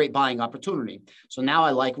 Great buying opportunity. So now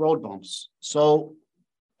I like road bumps. So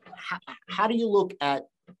how do you look at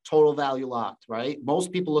total value locked, right?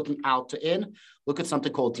 Most people looking out to in look at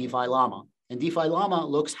something called DeFi Llama. And DeFi Llama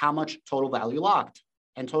looks how much total value locked.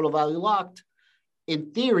 And total value locked,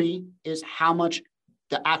 in theory, is how much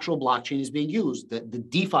the actual blockchain is being used. The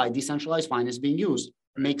DeFi, decentralized finance, is being used.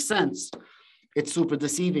 It makes sense. It's super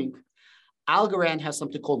deceiving. Algorand has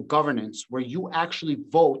something called governance, where you actually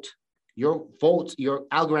vote. Your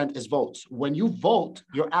Algorand is votes. When you vote,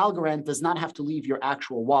 your Algorand does not have to leave your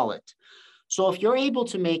actual wallet. So if you're able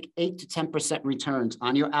to make 8 to 10% returns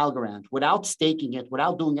on your Algorand without staking it,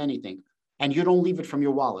 without doing anything, and you don't leave it from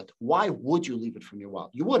your wallet, why would you leave it from your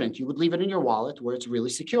wallet? You wouldn't. You would leave it in your wallet where it's really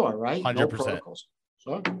secure, right? 100%. No protocols.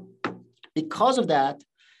 So because of that,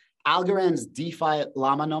 Algorand's DeFi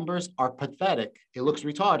Llama numbers are pathetic. It looks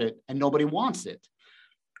retarded, and nobody wants it.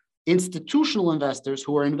 Institutional investors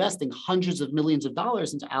who are investing hundreds of millions of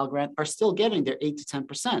dollars into Algorand are still getting their 8 to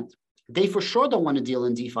 10%. They for sure don't want to deal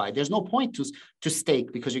in DeFi. There's no point to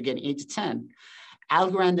stake because you're getting 8 to 10.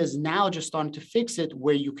 Algorand is now just starting to fix it,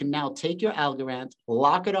 where you can now take your Algorand,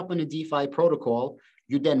 lock it up in a DeFi protocol.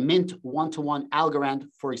 You then mint one-to-one Algorand.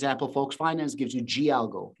 For example, Folks Finance gives you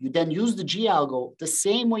G-Algo. You then use the G-Algo the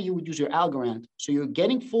same way you would use your Algorand. So you're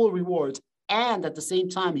getting full rewards, and at the same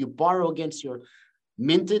time, you borrow against your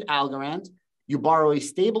minted Algorand. You borrow a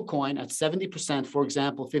stable coin at 70%, for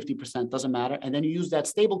example, 50%, doesn't matter. And then you use that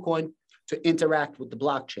stable coin to interact with the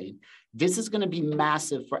blockchain. This is going to be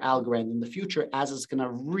massive for Algorand in the future, as it's going to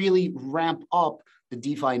really ramp up the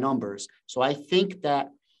DeFi numbers. So I think that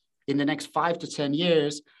in the next 5 to 10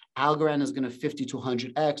 years, Algorand is going to 50 to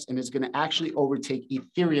 100x, and it's going to actually overtake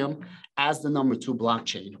Ethereum as the number 2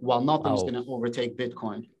 blockchain, while nothing is going to overtake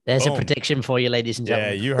Bitcoin. There's a prediction for you, ladies and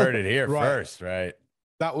gentlemen. Yeah, you heard it here Right. first, right?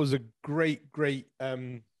 That was a great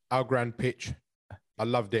Algorand pitch. I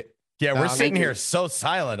loved it. Yeah, we're sitting here so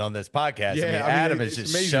silent on this podcast. Yeah, I mean, I mean, Adam it's is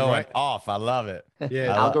just amazing, showing right? off. I love it.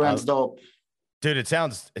 Yeah, Algorand's dope. Dude, it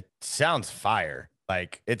sounds fire.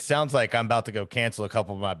 Like, it sounds like I'm about to go cancel a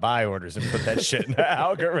couple of my buy orders and put that shit in the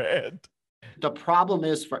Algorand. The problem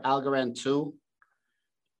is for Algorand too,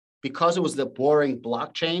 because it was the boring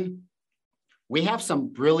blockchain, we have some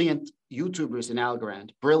brilliant YouTubers in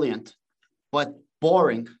Algorand, brilliant, but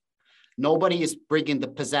boring. Nobody is bringing the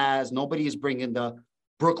pizzazz. Nobody is bringing the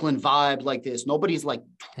Brooklyn vibe like this. Nobody's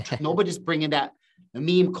bringing that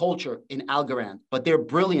meme culture in Algorand, but they're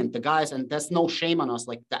brilliant, the guys, and that's no shame on us.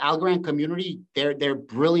 Like the Algorand community, they're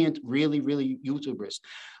brilliant, really, really YouTubers.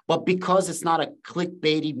 But because it's not a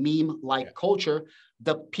clickbaity meme-like culture,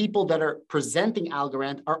 the people that are presenting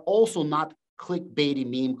Algorand are also not clickbaity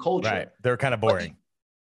meme culture. Right. They're kind of boring.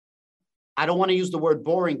 I don't want to use the word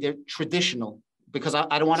boring. They're traditional, because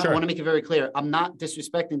I don't want to. I want to make it very clear. I'm not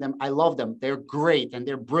disrespecting them. I love them. They're great and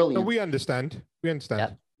they're brilliant. No, we understand.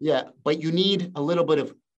 Yeah, but you need a little bit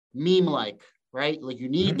of meme-like, right? Like you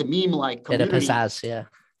need the meme-like community. Bit of pizzazz, yeah.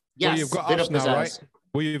 Yes, well, you've got us now, right?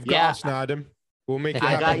 Well, you've got us now, Adam. We'll make it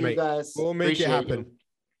happen, I got you mate. guys. We'll make it happen. You.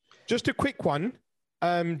 Just a quick one.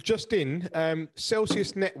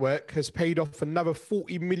 Celsius Network has paid off another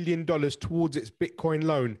 $40 million towards its Bitcoin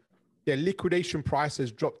loan. Their liquidation price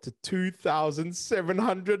has dropped to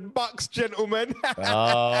 $2,700, gentlemen.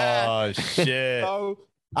 Oh shit! So,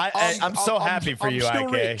 I'm so happy for you, still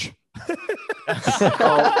IK. rich.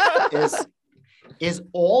 So is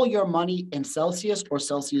all your money in Celsius or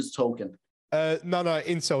Celsius token? No,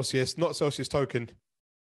 in Celsius, not Celsius token.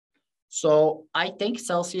 So I think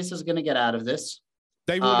Celsius is going to get out of this.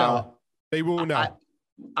 They will now. They will now.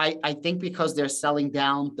 I think because they're selling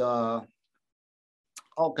down the.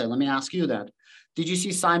 Okay, let me ask you that. Did you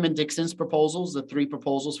see Simon Dixon's proposals, the 3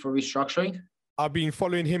 proposals for restructuring? I've been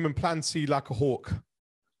following him and plan C like a hawk.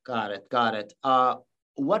 Got it.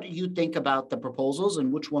 What do you think about the proposals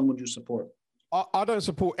and which one would you support? I don't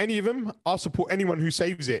support any of them. I'll support anyone who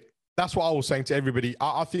saves it. That's what I was saying to everybody.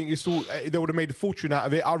 I think it's all, they would have made a fortune out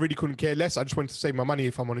of it. I really couldn't care less. I just wanted to save my money,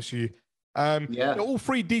 if I'm honest with you. They're all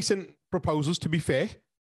 3 decent proposals, to be fair.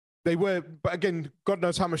 They were, but again, God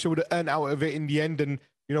knows how much they would have earned out of it in the end. And,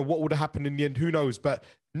 you know, what would have happened in the end, who knows? But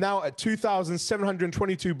now at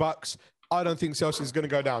 $2,722, I don't think Celsius is going to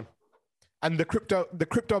go down. And the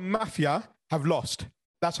crypto mafia have lost.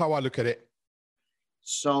 That's how I look at it.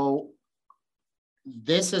 So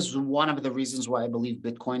this is one of the reasons why I believe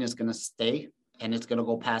Bitcoin is going to stay and it's going to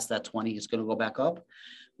go past that 20. It's going to go back up.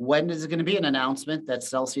 When is it going to be an announcement that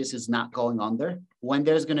Celsius is not going under? When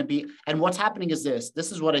there's going to be, and what's happening is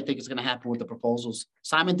this is what I think is going to happen with the proposals.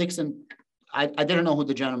 Simon Dixon, I didn't know who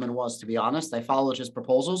the gentleman was, to be honest. I followed his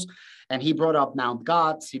proposals and he brought up Mt.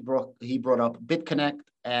 Gox. He brought up BitConnect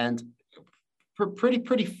and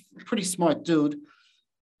pretty smart dude.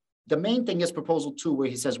 The main thing is proposal 2, where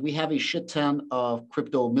he says, we have a shit ton of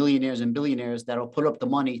crypto millionaires and billionaires that'll put up the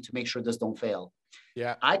money to make sure this don't fail.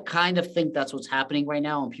 Yeah. I kind of think that's what's happening right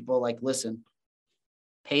now. And people are like, listen,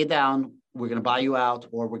 pay down. We're going to buy you out,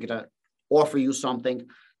 or we're going to offer you something.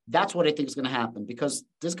 That's what I think is going to happen, because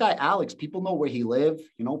this guy, Alex, people know where he lives.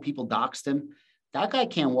 You know, people doxed him. That guy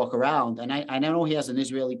can't walk around. And I know he has an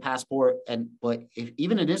Israeli passport, but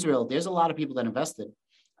even in Israel, there's a lot of people that invested.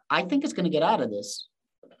 I think it's going to get out of this.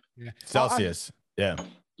 Yeah. Celsius. Yeah.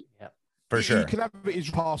 For sure. He can have his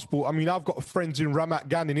passport. I mean, I've got friends in Ramat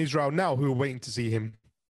Gan in Israel now who are waiting to see him.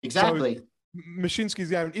 Exactly. So,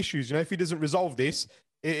 Mashinsky's having issues. You know, if he doesn't resolve this,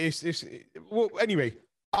 well, anyway,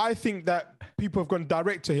 I think that people have gone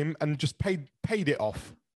direct to him and just paid it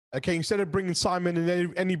off. Okay, instead of bringing Simon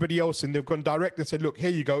and anybody else in, they've gone direct and said, look,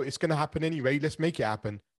 here you go. It's going to happen anyway. Let's make it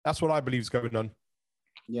happen. That's what I believe is going on.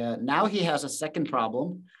 Yeah. Now he has a second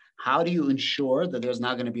problem. How do you ensure that there's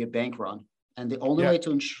not going to be a bank run? And the only way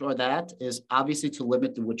to ensure that is obviously to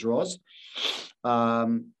limit the withdrawals.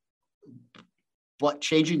 But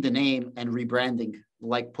changing the name and rebranding,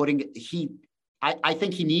 like I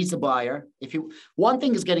think he needs a buyer. One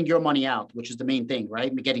thing is getting your money out, which is the main thing,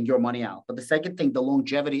 right? Getting your money out. But the second thing, the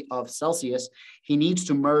longevity of Celsius, he needs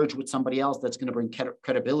to merge with somebody else that's going to bring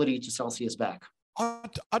credibility to Celsius back.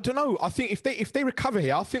 I don't know. I think if they recover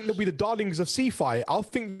here, I think they'll be the darlings of CeFi. I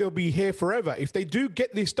think they'll be here forever. If they do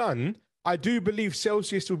get this done, I do believe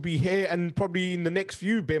Celsius will be here and probably in the next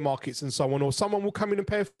few bear markets and so on, or someone will come in and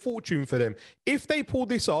pay a fortune for them. If they pull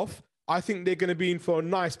this off, I think they're going to be in for a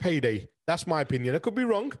nice payday. That's my opinion. I could be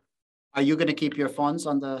wrong. Are you going to keep your funds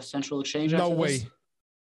on the central exchange? No way.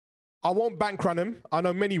 I won't bank run them. I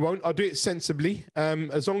know many won't. I'll do it sensibly.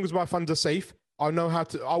 As long as my funds are safe, I know how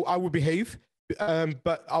to, I will behave.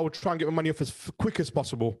 But I will try and get my money off as quick as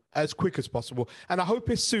possible. And I hope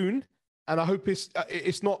it's soon. And I hope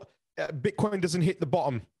it's not, Bitcoin doesn't hit the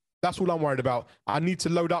bottom. That's all I'm worried about. I need to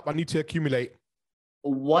load up. I need to accumulate.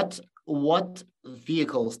 What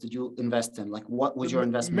vehicles did you invest in? Like, what was your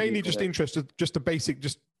investment? Mainly just interested, just a basic,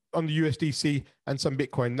 just on the USDC and some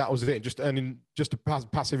Bitcoin. That was it. Just earning just a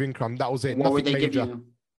passive income. That was it. What were they giving you?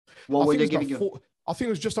 What were they giving you? I think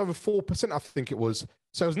it was just over 4%. I think it was.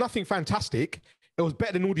 So it was nothing fantastic. It was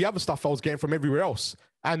better than all the other stuff I was getting from everywhere else.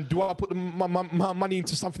 And do I put my money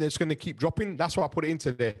into something that's going to keep dropping? That's why I put it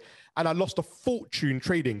into there. And I lost a fortune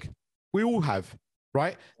trading. We all have,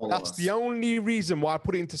 right? That's the only reason why I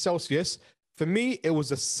put it into Celsius. For me, it was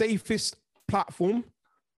the safest platform.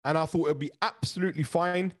 And I thought it would be absolutely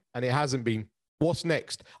fine. And it hasn't been. What's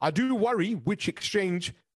next? I do worry which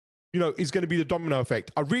exchange, is going to be the domino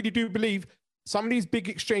effect. I really do believe some of these big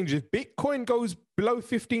exchanges, Bitcoin goes below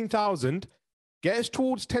 15,000, gets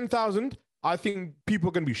towards 10,000. I think people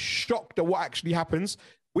are going to be shocked at what actually happens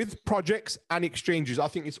with projects and exchanges. I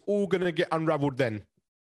think it's all going to get unraveled then.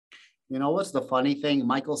 You know what's the funny thing?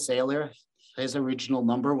 Michael Saylor, his original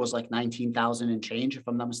number was like 19,000 and change, if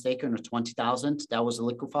I'm not mistaken, or 20,000. That was a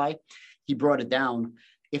liquefy. He brought it down.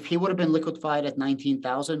 If he would have been liquefied at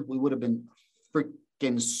 19,000, we would have been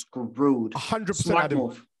freaking screwed. 100%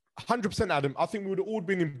 Adam. 100% Adam. I think we would have all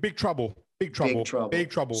been in big trouble. Big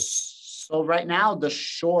trouble. So right now, the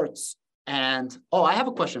shorts and I have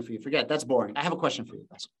a question for you. Forget that's boring. I have a question for you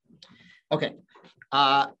guys. Okay.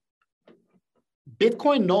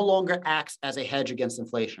 Bitcoin no longer acts as a hedge against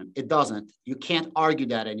inflation. It doesn't. You can't argue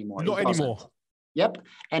that anymore. Not anymore. Yep.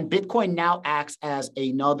 And Bitcoin now acts as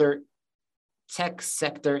another tech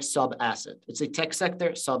sector sub asset. It's a tech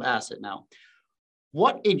sector sub asset now.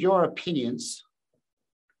 What, in your opinions,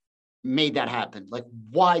 made that happen? Like,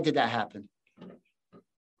 why did that happen?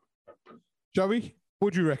 Joey,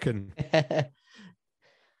 what do you reckon?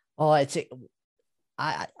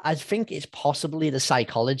 I think it's possibly the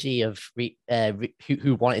psychology of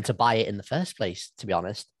who wanted to buy it in the first place, to be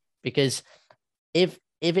honest. Because if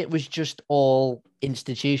it was just all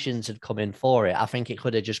institutions had come in for it, I think it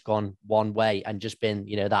could have just gone one way and just been,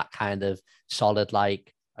 you know, that kind of solid,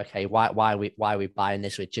 like, okay, why are we buying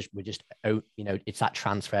this? We're just, you know, it's that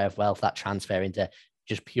transfer of wealth, that transfer into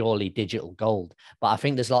just purely digital gold. But I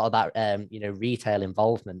think there's a lot of that, you know, retail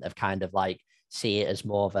involvement of kind of like see it as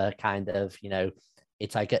more of a kind of, you know,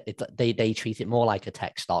 it's like they treat it more like a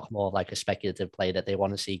tech stock, more like a speculative play that they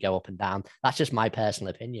want to see go up and down. That's just my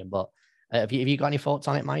personal opinion. But have you got any thoughts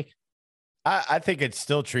on it, Mike? I think it's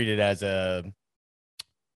still treated as I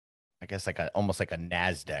guess almost like a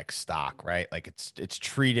NASDAQ stock, right? Like it's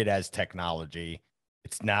treated as technology.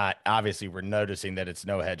 It's not, obviously we're noticing that it's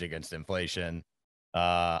no hedge against inflation.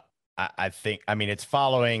 I think, I mean, it's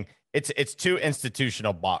following, it's too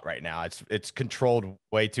institutional bought right now. It's controlled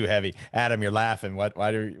way too heavy. Adam, you're laughing. What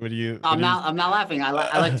do you? I'm not laughing. I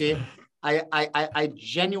like to, I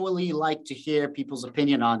genuinely like to hear people's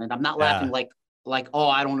opinion on it. I'm not laughing like, oh,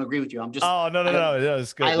 I don't agree with you. I'm just, oh, no,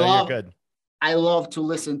 it's good. You're good. I love to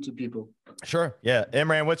listen to people. Sure. Yeah.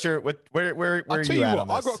 Imran, where are you at on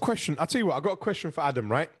this? I've got a question. I'll tell you what, I've got a question for Adam,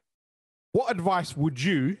 right? What advice would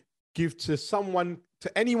you give to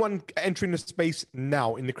anyone entering the space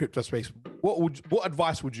now in the crypto space? What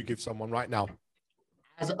advice would you give someone right now?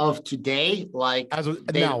 As of today, like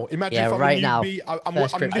now, imagine if I'm right a now.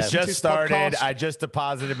 I just started. I just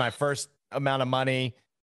deposited my first amount of money.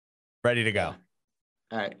 Ready to go.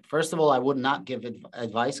 All right. First of all, I would not give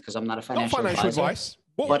advice because I'm not a financial advice.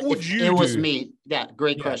 But if it was me,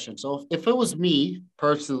 great question. So if it was me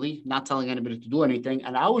personally, not telling anybody to do anything,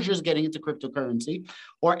 and I was just getting into cryptocurrency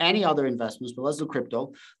or any other investments, but let's do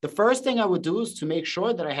crypto. The first thing I would do is to make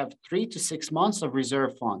sure that I have 3 to 6 months of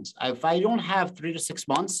reserve funds. If I don't have 3 to 6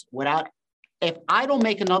 months if I don't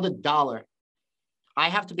make another dollar, I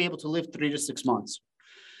have to be able to live 3 to 6 months.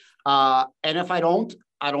 And if I don't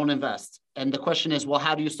invest. And the question is, well,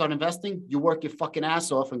 how do you start investing? You work your fucking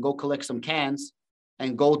ass off and go collect some cans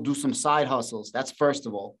and go do some side hustles. That's first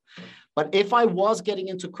of all. But if I was getting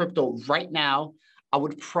into crypto right now, I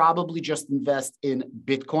would probably just invest in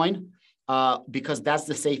Bitcoin because that's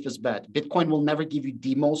the safest bet. Bitcoin will never give you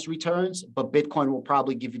the most returns, but Bitcoin will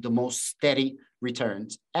probably give you the most steady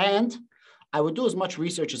returns. And I would do as much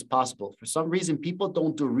research as possible. For some reason, people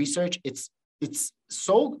don't do research. It's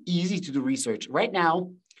so easy to do research. Right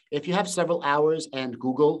now, if you have several hours and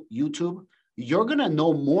Google, YouTube, you're going to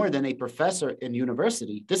know more than a professor in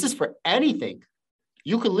university. This is for anything.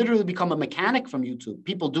 You could literally become a mechanic from YouTube.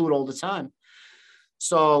 People do it all the time.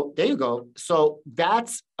 So there you go. So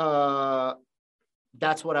that's what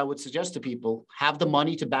I would suggest to people. Have the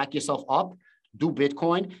money to back yourself up, do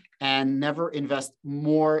Bitcoin, and never invest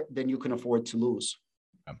more than you can afford to lose.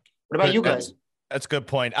 What about you guys? That's a good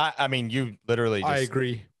point. I mean, you literally I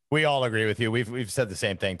agree. We all agree with you. We've said the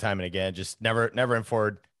same thing time and again. Just never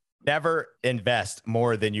invest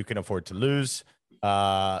more than you can afford to lose.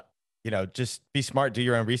 Just be smart, do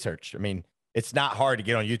your own research. I mean, it's not hard to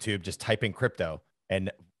get on YouTube, just type in crypto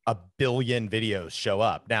and 1 billion videos show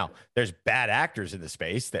up. Now, there's bad actors in the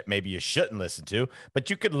space that maybe you shouldn't listen to, but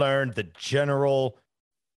you could learn the general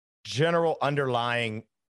underlying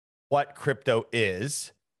what crypto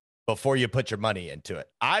is before you put your money into it.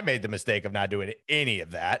 I made the mistake of not doing any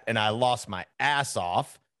of that, and I lost my ass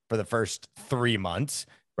off for the first 3 months.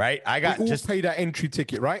 Right, I got just pay that entry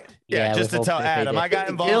ticket, right? Yeah, just to tell Adam, I got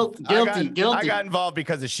involved. Guilty. I got involved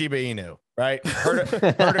because of Shiba Inu. Right,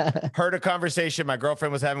 heard a conversation my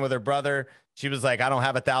girlfriend was having with her brother. She was like, "I don't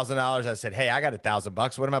have $1,000." I said, "Hey, I got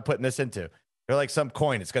 $1,000. What am I putting this into?" They're like, "Some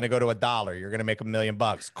coin. It's going to go to $1. You're going to make $1 million.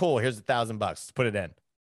 Cool. Here's $1,000. Let's put it in."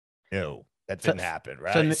 No. That didn't happen,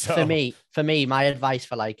 right? For me, my advice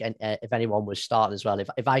for if anyone was starting as well,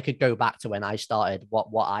 if I could go back to when I started,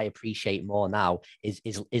 what I appreciate more now is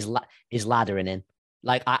laddering in.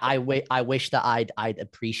 Like I wish that I'd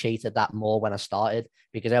appreciated that more when I started,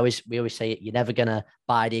 because we always say you're never gonna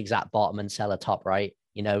buy the exact bottom and sell a top, right?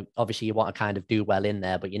 You know, obviously you want to kind of do well in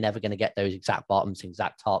there, but you're never going to get those exact bottoms,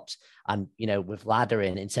 exact tops. And, you know, with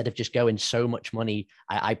laddering, instead of just going so much money,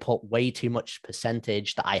 I put way too much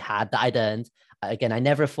percentage that I'd earned. Again, I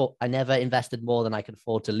never invested more than I could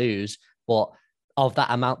afford to lose, but of that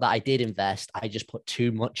amount that I did invest, I just put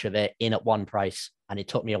too much of it in at one price. And it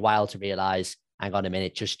took me a while to realize, hang on a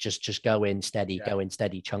minute, just go in steady, go in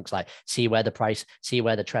steady chunks, like see where the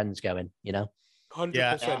trend's going, you know? 100%.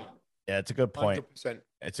 Yeah, it's a good point. 100%.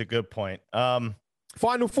 It's a good point.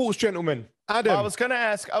 Final thoughts, gentlemen. Adam. I was gonna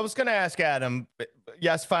ask Adam,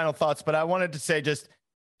 yes, final thoughts, but I wanted to say, just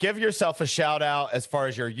give yourself a shout out as far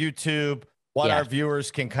as your YouTube, what our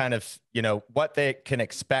viewers can kind of, you know, what they can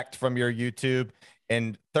expect from your YouTube,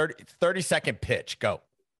 and 30-second pitch. Go.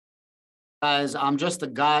 Guys, I'm just a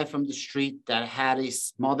guy from the street that had a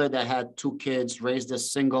mother that had 2 kids, raised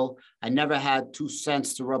as single. I never had 2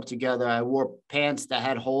 cents to rub together. I wore pants that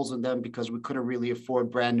had holes in them because we couldn't really afford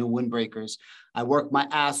brand new windbreakers. I worked my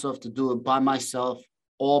ass off to do it by myself,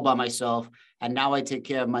 all by myself. And now I take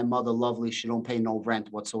care of my mother, lovely. She don't pay no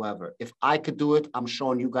rent whatsoever. If I could do it, I'm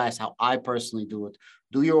showing you guys how I personally do it.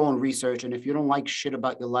 Do your own research. And if you don't like shit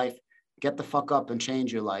about your life, get the fuck up and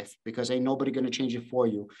change your life, because ain't nobody going to change it for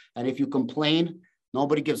you. And if you complain,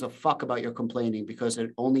 nobody gives a fuck about your complaining, because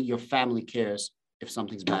only your family cares if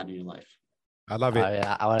something's bad in your life. I love it. Oh,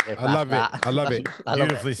 yeah, I love it. I love it.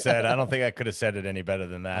 Beautifully said. I don't think I could have said it any better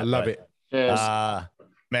than that. I love it.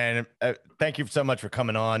 Man, thank you so much for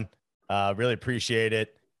coming on. Really appreciate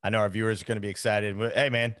it. I know our viewers are going to be excited. Hey,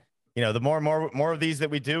 man, you know, the more of these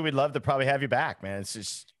that we do, we'd love to probably have you back, man.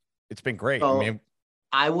 It's been great. So, I mean,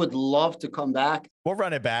 I would love to come back. We'll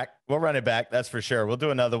run it back. That's for sure. We'll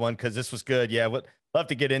do another one because this was good. Yeah, we'd love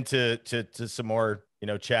to get into to some more, you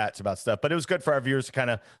know, chats about stuff. But it was good for our viewers to kind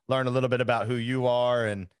of learn a little bit about who you are,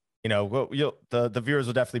 and you know, the viewers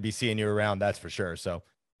will definitely be seeing you around. That's for sure. So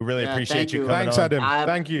we really appreciate you coming Thanks, on. Adam.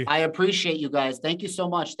 Thank you. I appreciate you guys. Thank you so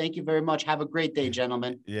much. Thank you very much. Have a great day,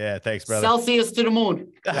 gentlemen. Yeah, thanks, brother. Celsius to the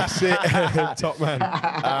moon. That's it. Top man. All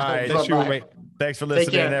right. Bless you, mate. Thanks for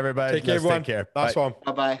listening, everybody. Take care, everyone. Take care. Last one.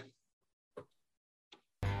 Bye-bye.